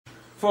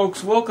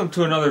Folks, welcome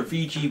to another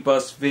VG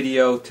Bust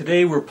video.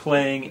 Today we're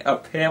playing a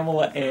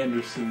Pamela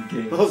Anderson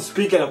game. Oh,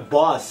 speaking of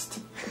bust,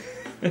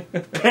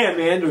 Pam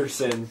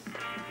Anderson,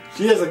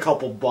 she has a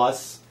couple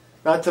busts.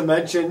 Not to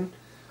mention,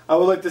 I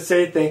would like to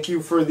say thank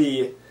you for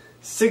the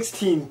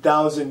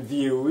 16,000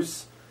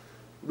 views.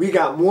 We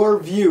got more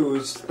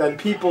views than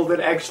people that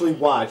actually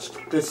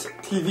watched this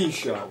TV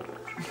show,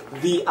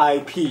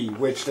 V.I.P,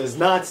 which does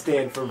not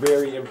stand for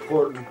very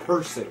important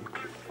person.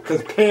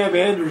 Because Pam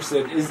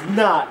Anderson is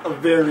not a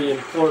very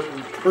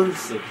important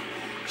person.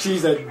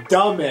 She's a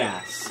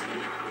dumbass.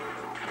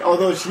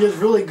 Although she is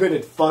really good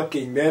at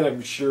fucking, that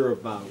I'm sure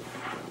about.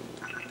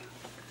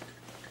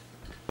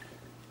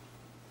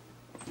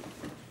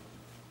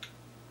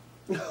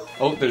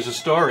 Oh, there's a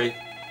story.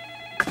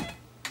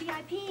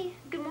 V.I.P,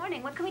 good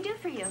morning. What can we do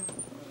for you?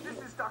 This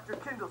is Dr.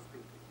 Kindle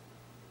speaking.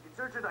 It's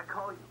urgent I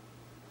call you.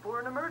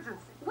 For an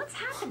emergency. What's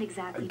happened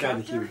exactly, I gotta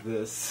Doctor? hear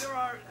this.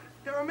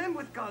 There are men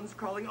with guns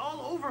crawling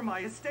all over my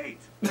estate.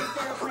 Is there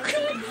a place we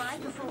can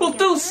hide before Well, we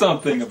do get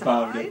something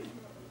about it.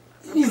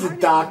 He's a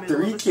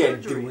doctor, he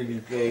can't do there? Are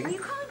anything. you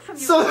calling from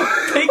your...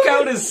 So, Take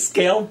out his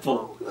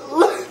scalpel.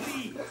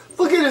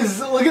 look at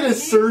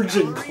his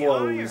surgeon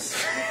clothes.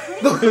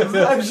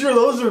 I'm sure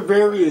those are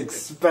very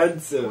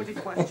expensive.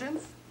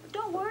 Questions?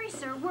 Don't worry,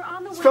 sir. We're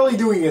on the way. He's probably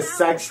doing a Now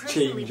sex to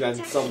personally change on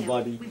protect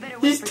somebody. you. We better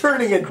He's wait for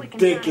turning a something quick and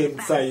dick dirty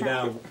fast inside second.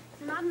 out.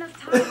 Not enough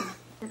time.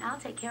 Then I'll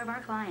take care of our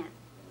client.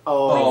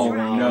 Oh,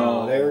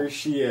 no. There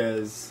she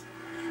is.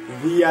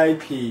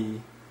 VIP.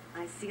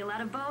 I see a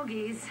lot of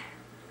bogeys.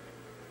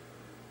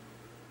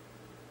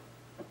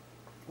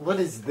 What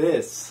is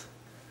this?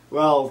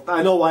 Well,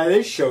 I know why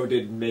this show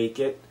didn't make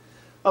it.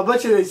 I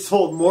bet you they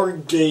sold more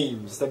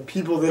games than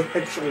people that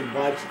actually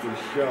watched the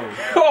show.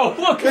 Oh,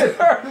 look at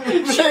her.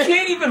 She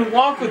can't even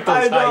walk with those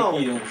I know. high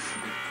heels.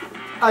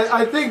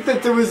 I think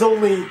that there was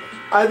only,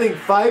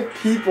 5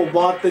 people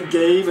bought the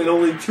game and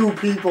only 2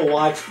 people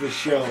watched the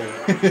show.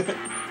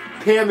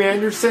 Pam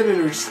Anderson and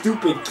her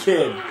stupid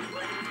kid.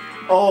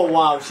 Oh,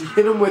 wow, she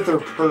hit him with her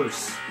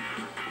purse.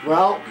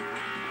 Well,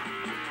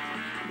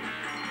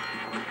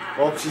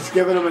 she's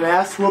giving him an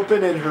ass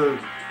whooping and her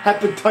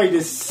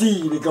hepatitis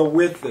C to go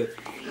with it.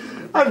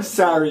 I'm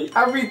sorry,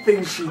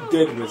 everything she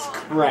did was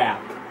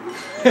crap.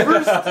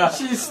 First,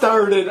 she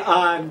started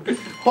on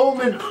Home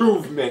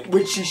Improvement,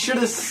 which she should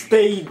have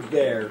stayed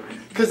there,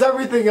 because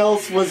everything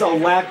else was a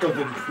lack of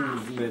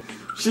improvement.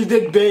 She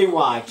did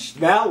Baywatch.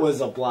 That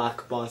was a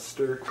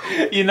blockbuster.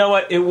 You know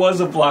what? It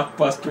was a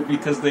blockbuster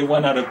because they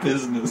went out of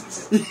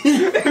business.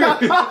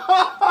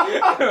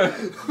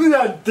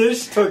 That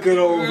Dish took it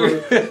over.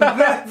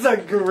 That's a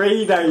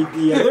great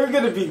idea. They're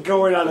gonna be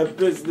going out of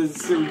business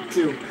soon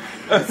too.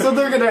 So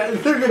they're gonna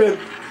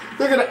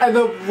end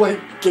up like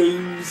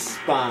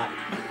GameSpot.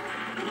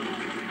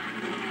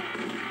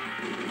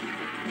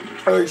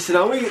 Alright, so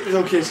now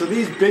so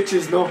these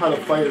bitches know how to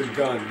fire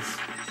guns.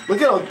 Look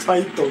at how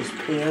tight those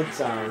pants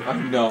are. I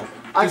know.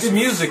 This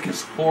music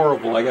is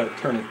horrible. I gotta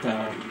turn it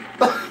down.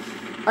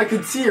 I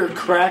could see her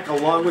crack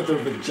along with her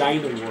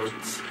vagina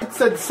warts. It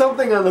said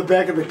something on the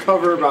back of the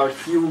cover about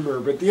humor,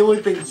 but the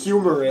only thing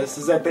humorous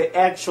is that they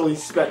actually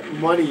spent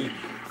money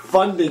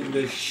funding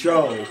this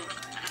show.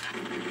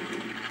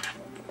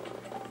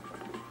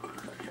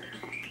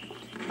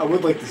 I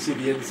would like to see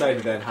the inside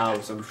of that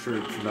house. I'm sure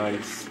it's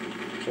nice.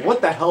 But what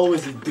the hell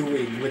was he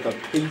doing with a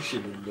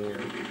patient in there?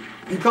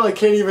 He probably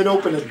can't even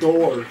open a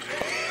door.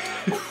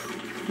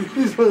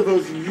 He's one of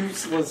those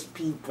useless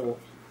people.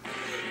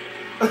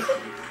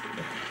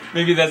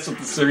 Maybe that's what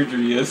the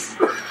surgery is.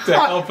 To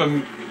help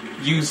him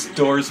use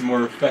doors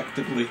more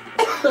effectively.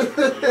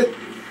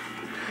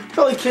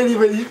 Probably can't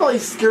even. He's probably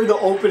scared to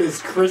open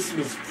his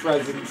Christmas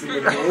presents in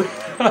the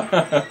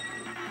door.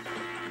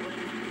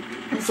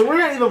 So we're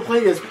not even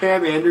playing as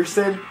Pam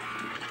Anderson.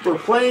 We're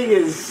playing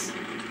as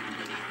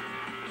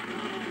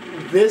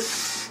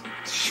this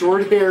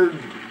short-haired,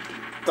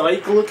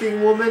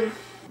 dyke-looking woman.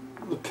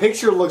 The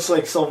picture looks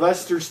like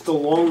Sylvester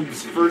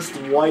Stallone's first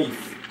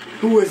wife,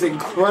 who is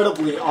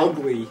incredibly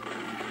ugly.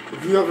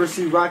 If you ever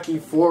see Rocky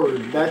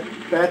Forward,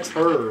 that's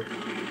her.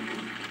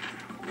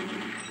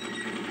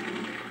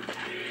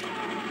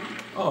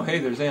 Oh, hey,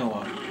 there's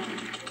Analog.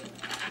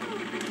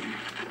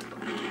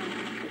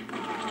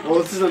 Well,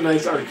 this is a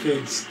nice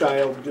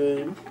arcade-style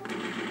game.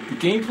 The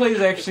gameplay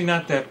is actually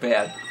not that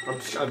bad.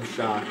 I'm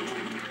shocked.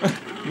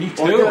 Me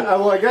too.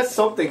 Well, I guess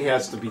something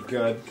has to be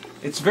good.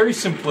 It's very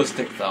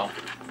simplistic, though.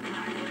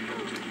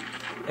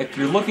 If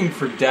you're looking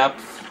for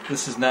depth,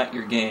 this is not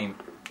your game.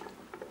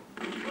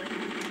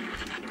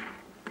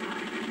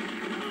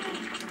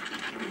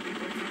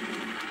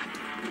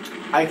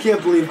 I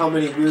can't believe how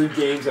many weird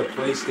games that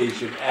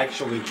PlayStation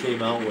actually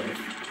came out with.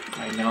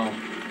 I know.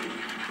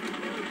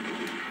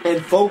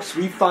 And folks,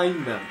 we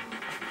find them.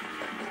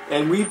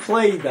 And we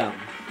play them.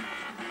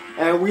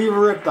 And we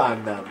rip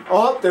on them.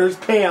 Oh, there's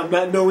Pam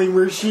not knowing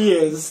where she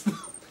is.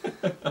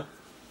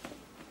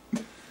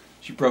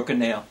 She broke a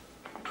nail.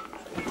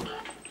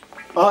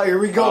 Oh, here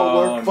we go.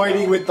 Oh, We're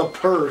fighting with the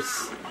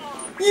purse.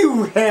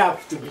 You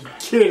have to be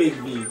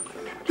kidding me.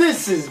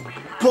 This is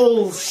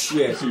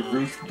bullshit. Is he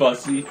Ruth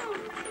Bussy?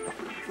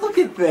 Look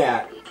at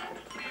that.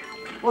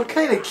 What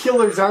kind of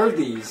killers are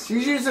these?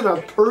 She's using a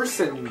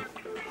person.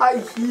 High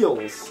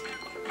heels.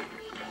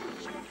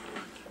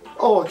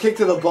 Oh, a kick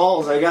to the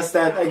balls. I guess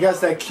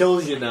that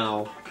kills you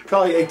now.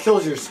 Probably it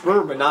kills your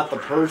sperm, but not the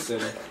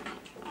person.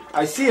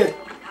 I see it.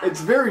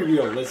 It's very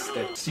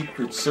realistic.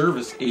 Secret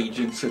Service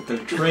agents that they're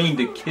trained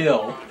to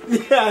kill.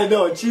 Yeah, I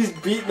know. And she's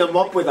beating them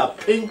up with a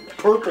pink,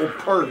 purple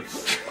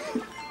purse.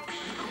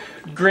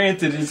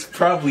 Granted, it's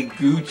probably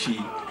Gucci,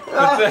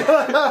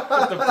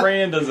 but the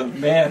brand doesn't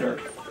matter.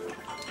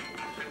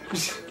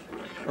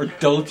 Or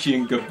Dolce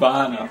 &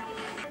 Gabbana.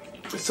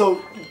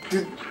 So,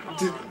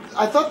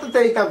 I thought that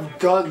they have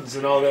guns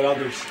and all that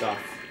other stuff.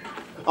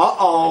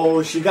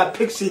 Uh-oh, she got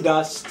pixie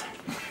dust.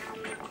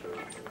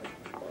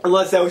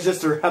 Unless that was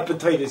just her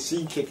hepatitis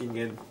C kicking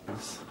in.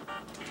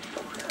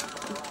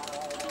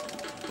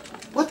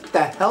 What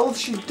the hell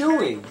is she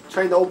doing?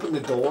 Trying to open the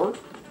door?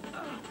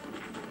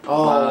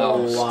 Oh,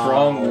 wow,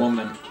 strong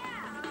woman.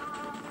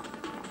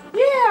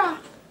 Yeah.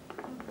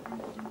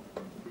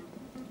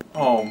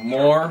 Oh,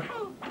 more?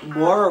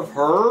 More of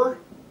her?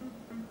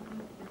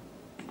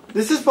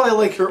 This is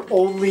probably like her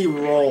only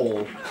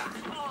role.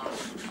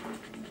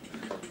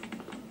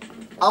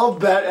 I'll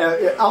bet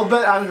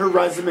on her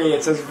resume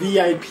it says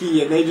VIP,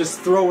 and they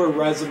just throw her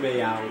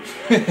resume out.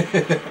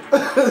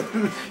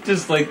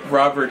 Just like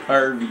Robert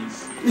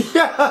Harvey's.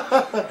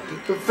 Yeah,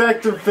 the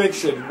fact or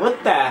fiction.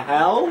 What the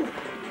hell?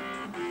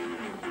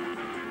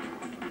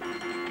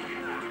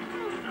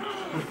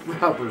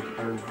 Robert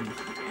Harvey.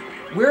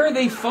 Where are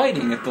they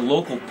fighting? At the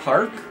local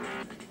park?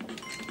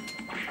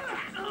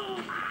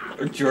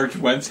 Or George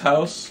Wendt's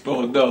house?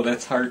 Oh no,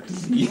 that's heart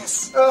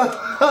disease.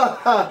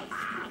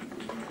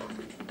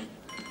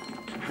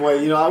 Boy,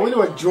 you know, I wonder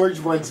what George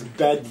Wendt's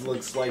bed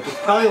looks like. It's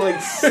probably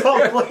like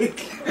some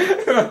like...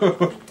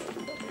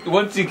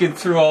 Once you get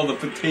through all the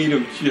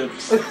potato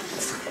chips.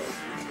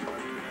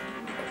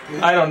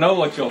 I don't know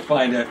what you'll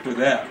find after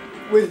that.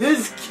 With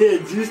his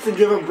kids, used to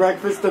give him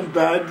breakfast in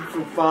bed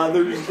for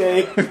Father's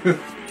Day.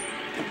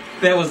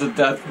 That was a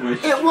death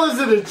wish. It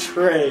wasn't a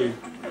tray.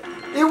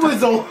 It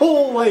was a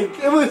whole, like,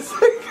 it was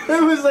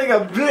like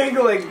a big,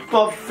 like,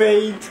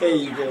 buffet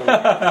table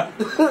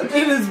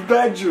in his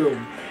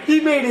bedroom. He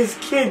made his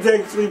kids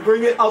actually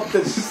bring it up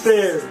the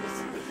stairs.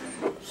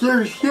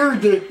 Here,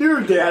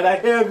 Dad, I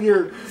have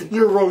your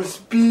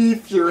roast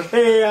beef, your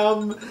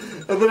ham,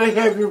 and then I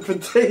have your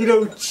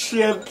potato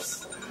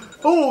chips.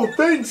 Oh,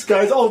 thanks,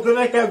 guys. Oh, then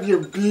I have your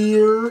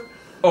beer.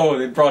 Oh,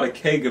 they brought a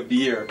keg of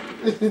beer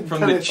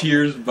from the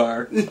Cheers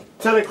bar.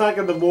 10 o'clock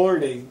in the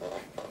morning.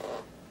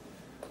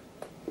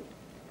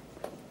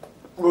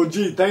 Well,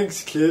 gee,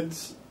 thanks,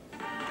 kids.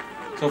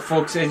 So,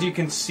 folks, as you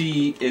can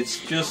see, it's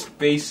just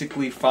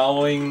basically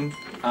following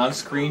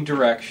on-screen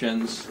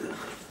directions,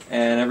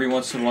 and every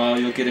once in a while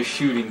you'll get a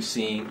shooting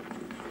scene.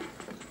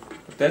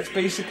 But that's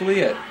basically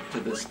it to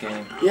this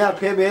game. Yeah,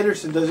 Pam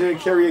Anderson doesn't even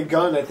carry a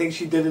gun. I think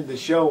she did in the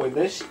show. In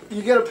this,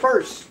 you get a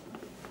purse.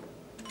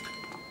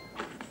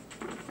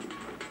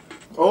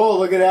 Oh,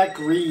 look at that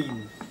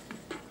green.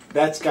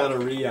 That's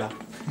gonorrhea.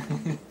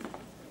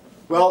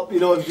 Well, you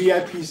know what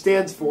VIP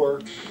stands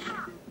for?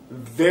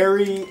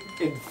 Very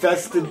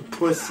infested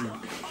pussy.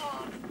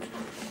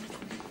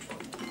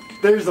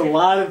 There's a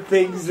lot of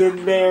things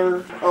in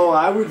there. Oh,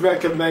 I would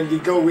recommend you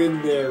go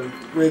in there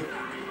with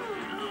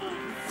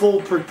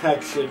full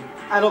protection.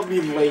 I don't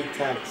mean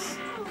latex.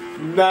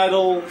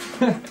 Metal.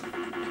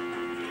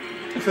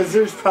 Because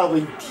there's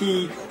probably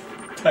teeth.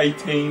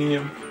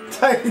 Titanium.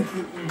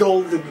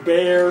 Golden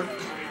bear.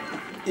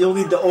 You'll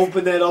need to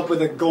open that up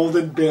with a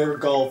golden bear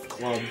golf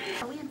club.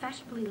 Are we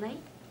unfashionably late?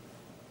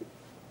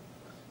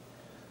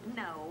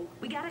 No.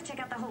 We gotta check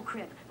out the whole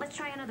crib. Let's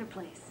try another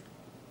place.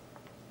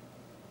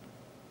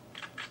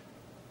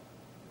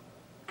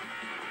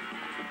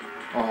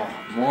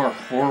 Oh, more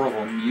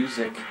horrible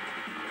music.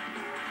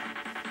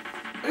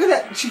 Look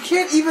at that. She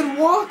can't even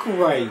walk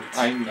right.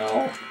 I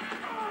know.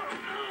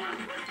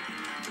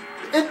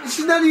 And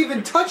she's not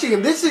even touching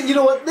him. This is, you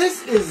know what?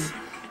 This is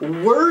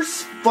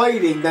worse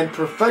fighting than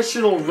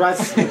professional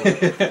wrestling.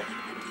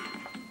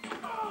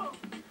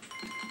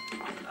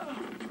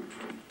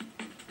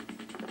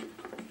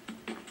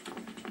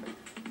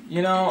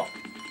 You know,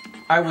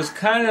 I was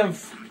kind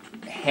of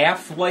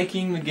half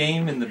liking the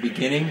game in the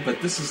beginning,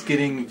 but this is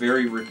getting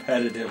very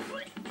repetitive.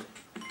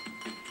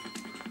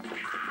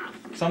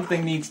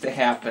 Something needs to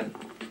happen.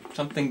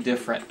 Something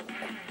different.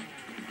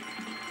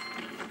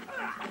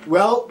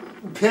 Well,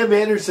 Pam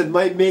Anderson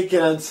might make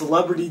it on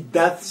celebrity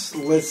deaths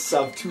lists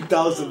of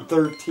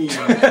 2013. She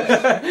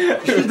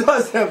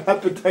does have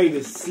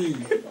hepatitis C.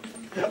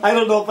 I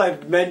don't know if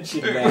I've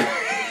mentioned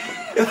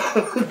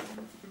that.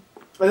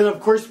 And then, of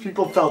course,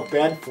 people felt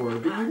bad for her.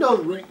 But you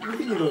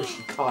know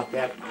she caught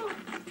that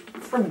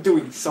from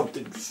doing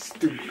something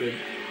stupid.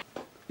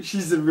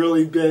 She's in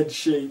really bad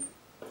shape.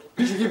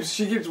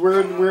 She keeps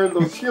wearing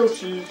those heels.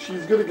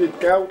 She's gonna get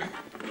gout.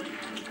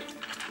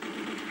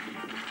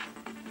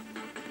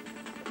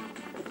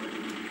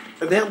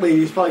 And that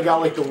lady's probably got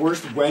like the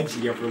worst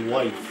wedgie of her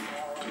life.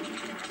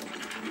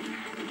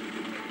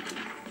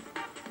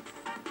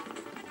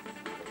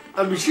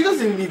 I mean, she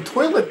doesn't even need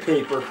toilet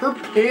paper. Her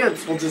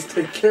pants will just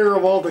take care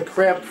of all the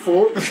crap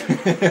for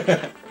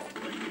her.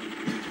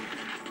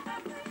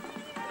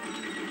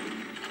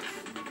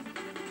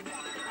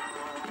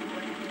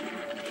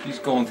 She's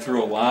going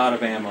through a lot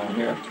of ammo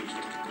here.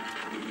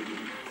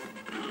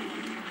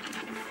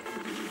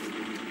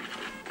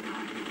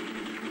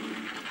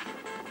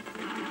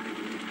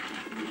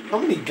 How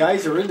many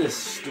guys are in this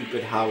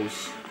stupid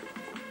house?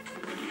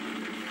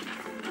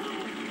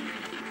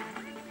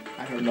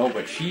 I don't know,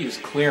 but she is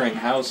clearing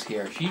house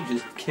here. She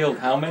just killed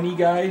how many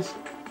guys?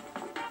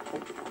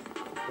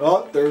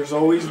 Oh, there's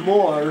always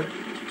more.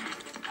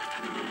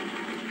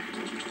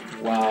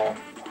 Wow.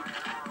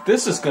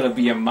 This is going to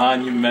be a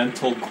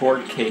monumental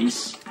court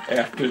case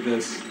after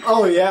this.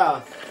 Oh,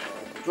 yeah.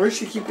 Where does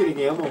she keep getting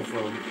ammo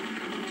from?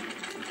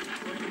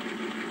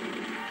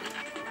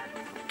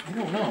 I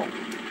don't know.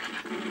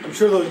 I'm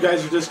sure those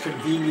guys are just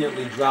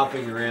conveniently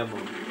dropping her ammo.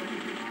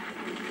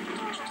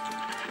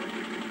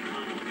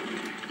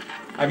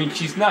 I mean,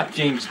 she's not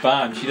James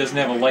Bond. She doesn't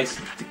have a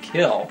license to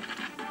kill.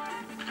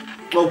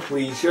 Oh,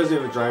 please. She doesn't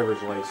have a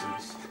driver's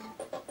license.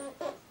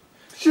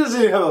 She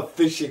doesn't even have a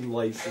fishing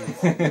license.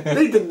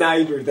 They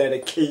denied her that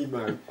at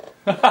Kmart.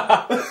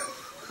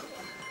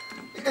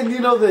 And you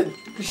know that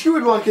she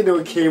would walk into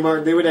a Kmart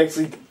and they would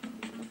actually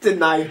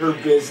deny her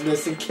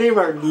business. And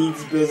Kmart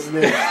needs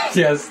business.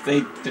 Yes,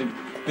 they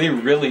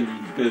really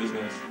need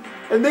business.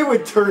 And they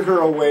would turn her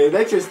away.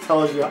 That just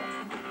tells you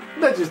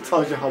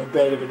how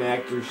bad of an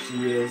actor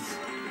she is.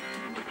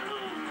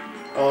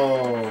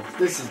 Oh,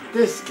 this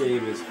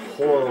game is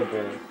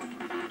horrible.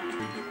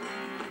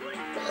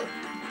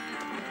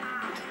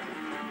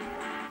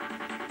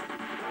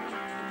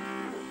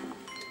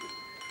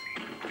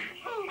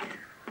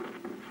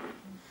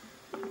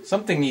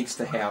 Something needs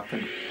to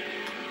happen.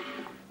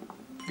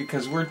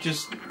 Because we're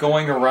just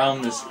going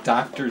around this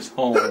doctor's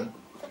home.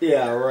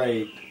 Yeah,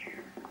 right.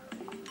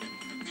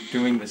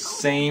 Doing the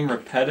same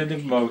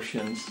repetitive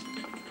motions.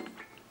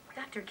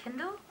 Dr.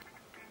 Kendall?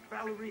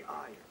 Valerie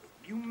Ayers,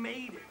 you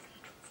made it.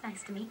 It's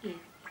nice to meet you.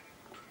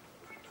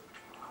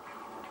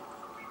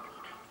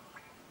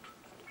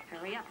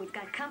 Hurry up, we've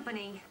got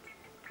company.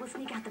 We'll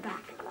sneak out the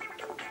back.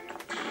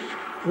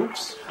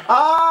 Oops.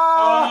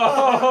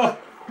 Ah!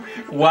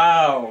 Oh!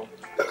 Wow.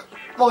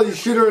 Well, you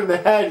shoot her in the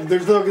head.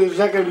 There's not going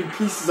to be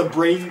pieces of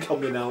brain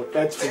coming out.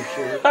 That's for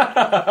sure.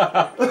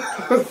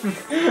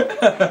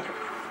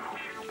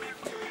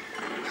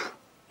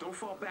 Don't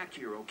fall back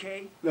here,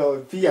 okay? No,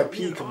 if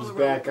V.I.P. comes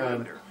back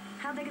on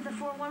How big is the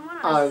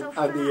 411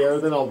 on the air,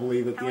 then I'll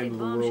believe that the end of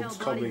the world's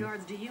coming.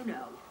 Bodyguards do you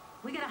know?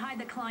 We gotta hide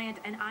the client,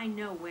 and I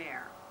know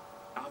where.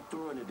 I'll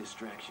throw in a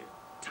distraction.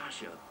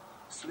 Tasha,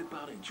 slip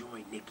out and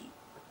join Nikki.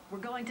 We're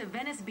going to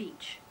Venice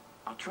Beach.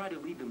 I'll try to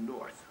lead them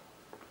north.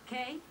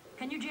 Okay?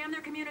 Can you jam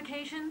their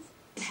communications?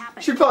 It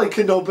happened. She probably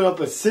couldn't open up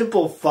a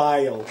simple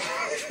file.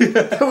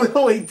 It would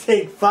only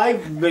take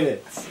 5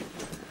 minutes.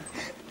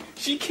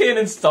 She can't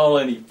install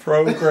any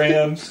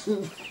programs.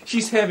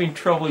 She's having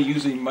trouble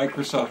using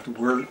Microsoft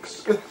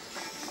Works.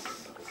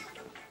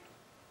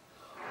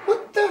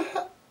 What the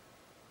hell?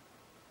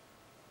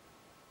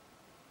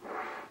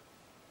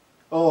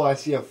 Oh, I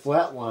see a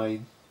flat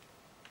line.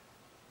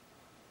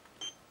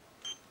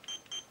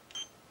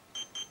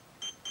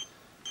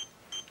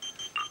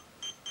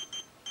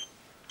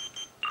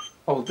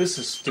 Oh, this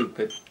is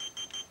stupid.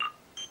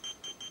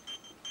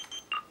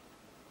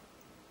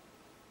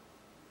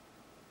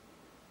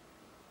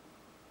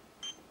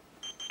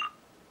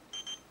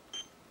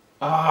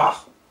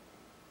 Ah!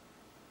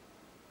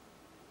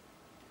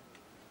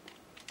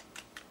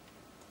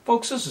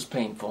 Folks, this is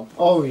painful.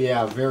 Oh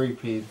yeah, very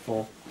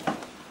painful.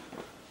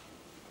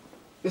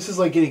 This is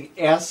like getting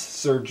ass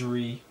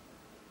surgery.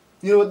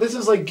 You know what? This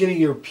is like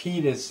getting your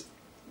penis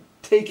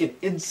taken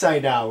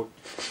inside out,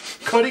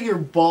 cutting your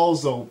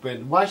balls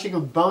open, watching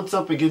them bounce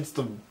up against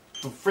the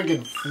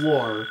friggin'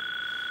 floor,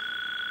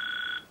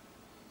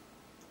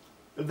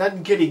 and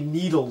then getting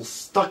needles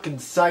stuck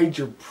inside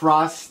your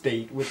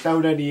prostate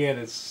without any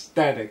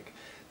anesthetic.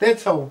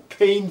 That's how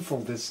painful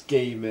this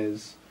game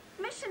is.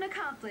 Mission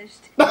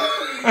accomplished.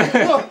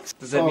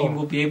 Does that mean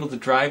we'll be able to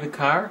drive a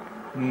car?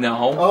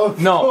 No. Of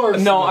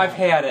course no, not. I've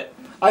had it.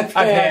 I've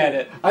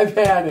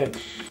had it.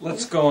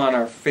 Let's go on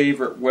our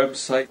favorite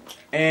website.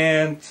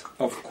 And,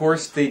 of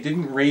course, they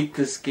didn't rate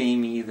this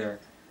game either.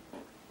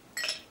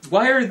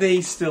 Why are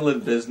they still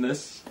in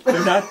business?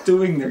 They're not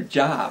doing their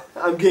job.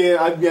 I'm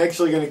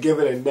actually going to give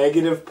it a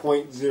negative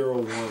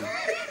 .01.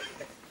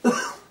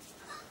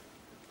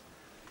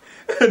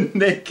 A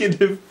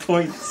negative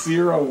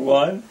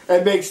 .01?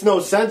 It makes no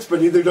sense,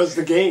 but neither does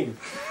the game.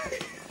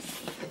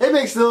 It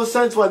makes no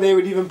sense why they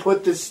would even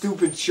put this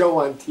stupid show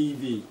on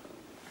TV.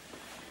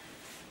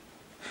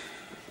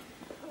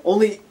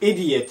 Only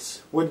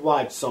idiots would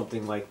watch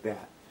something like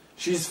that.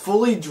 She's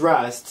fully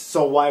dressed,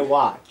 so why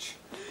watch?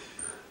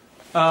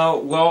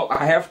 Well,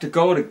 I have to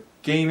go to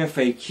Game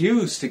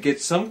FAQs to get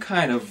some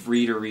kind of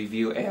reader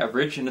review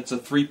average, and it's a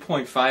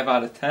 3.5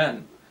 out of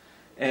 10.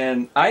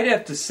 And I'd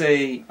have to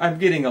say I'm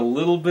getting a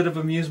little bit of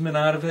amusement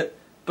out of it,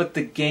 but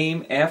the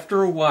game,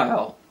 after a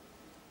while,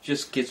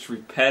 just gets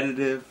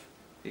repetitive.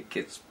 It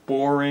gets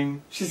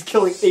boring. She's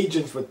killing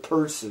agents with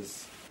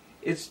purses.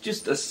 It's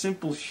just a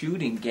simple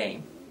shooting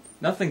game.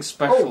 Nothing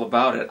special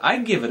about it.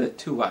 I'd give it a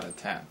 2 out of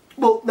 10.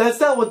 Well, that's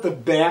not what the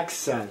back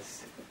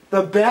says.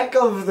 The back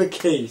of the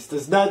case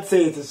does not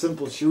say it's a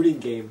simple shooting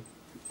game.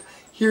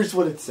 Here's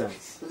what it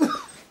says.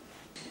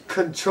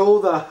 Control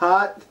the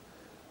hot...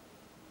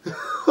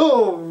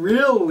 Oh,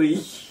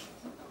 really?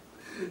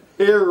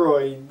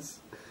 Heroines.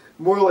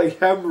 More like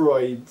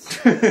hemorrhoids.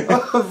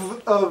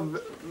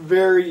 of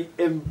very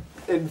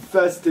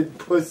infested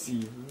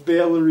pussy.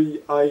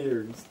 Valerie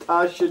Irons.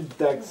 Tasha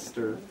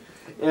Dexter.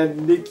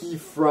 And Nikki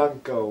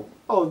Franco.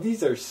 Oh,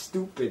 these are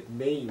stupid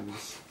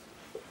names.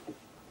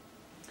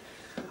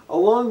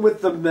 Along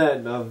with the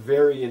men of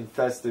very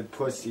infested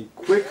pussy,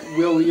 Quick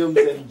Williams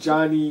and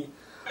Johnny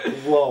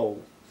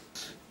Lowe.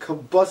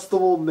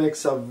 Combustible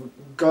mix of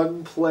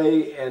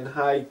gunplay and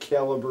high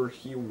caliber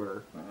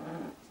humor.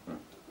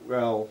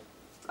 Well,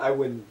 I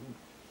wouldn't.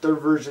 Their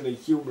version of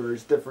humor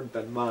is different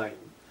than mine.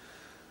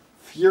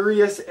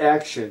 Furious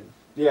action.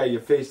 Yeah, you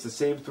face the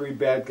same 3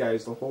 bad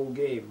guys the whole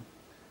game.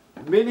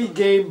 Mini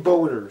game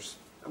bonus.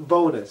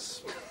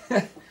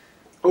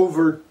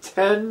 Over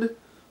 10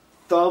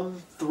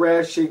 thumb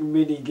thrashing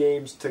mini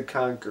games to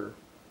conquer.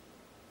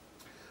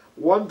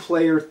 1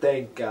 player,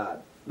 thank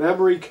God.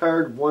 Memory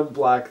card, 1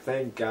 block,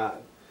 thank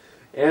God.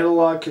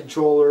 Analog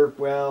controller,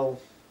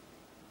 well,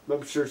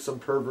 I'm sure some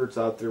perverts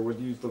out there would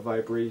use the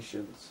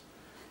vibrations.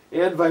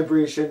 And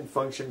vibration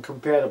function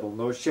compatible.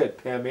 No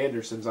shit, Pam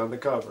Anderson's on the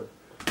cover.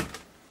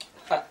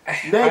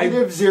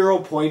 Negative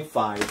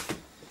 0.5.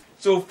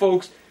 So,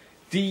 folks,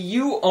 do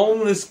you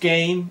own this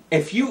game?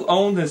 If you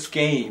own this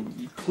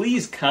game,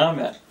 please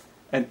comment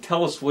and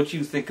tell us what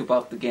you think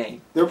about the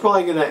game. They're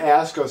probably going to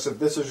ask us if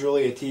this is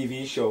really a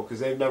TV show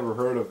because they've never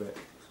heard of it.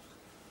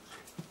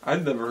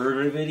 I've never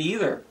heard of it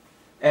either.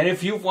 And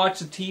if you've watched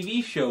the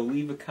TV show,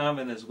 leave a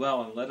comment as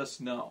well and let us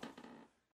know.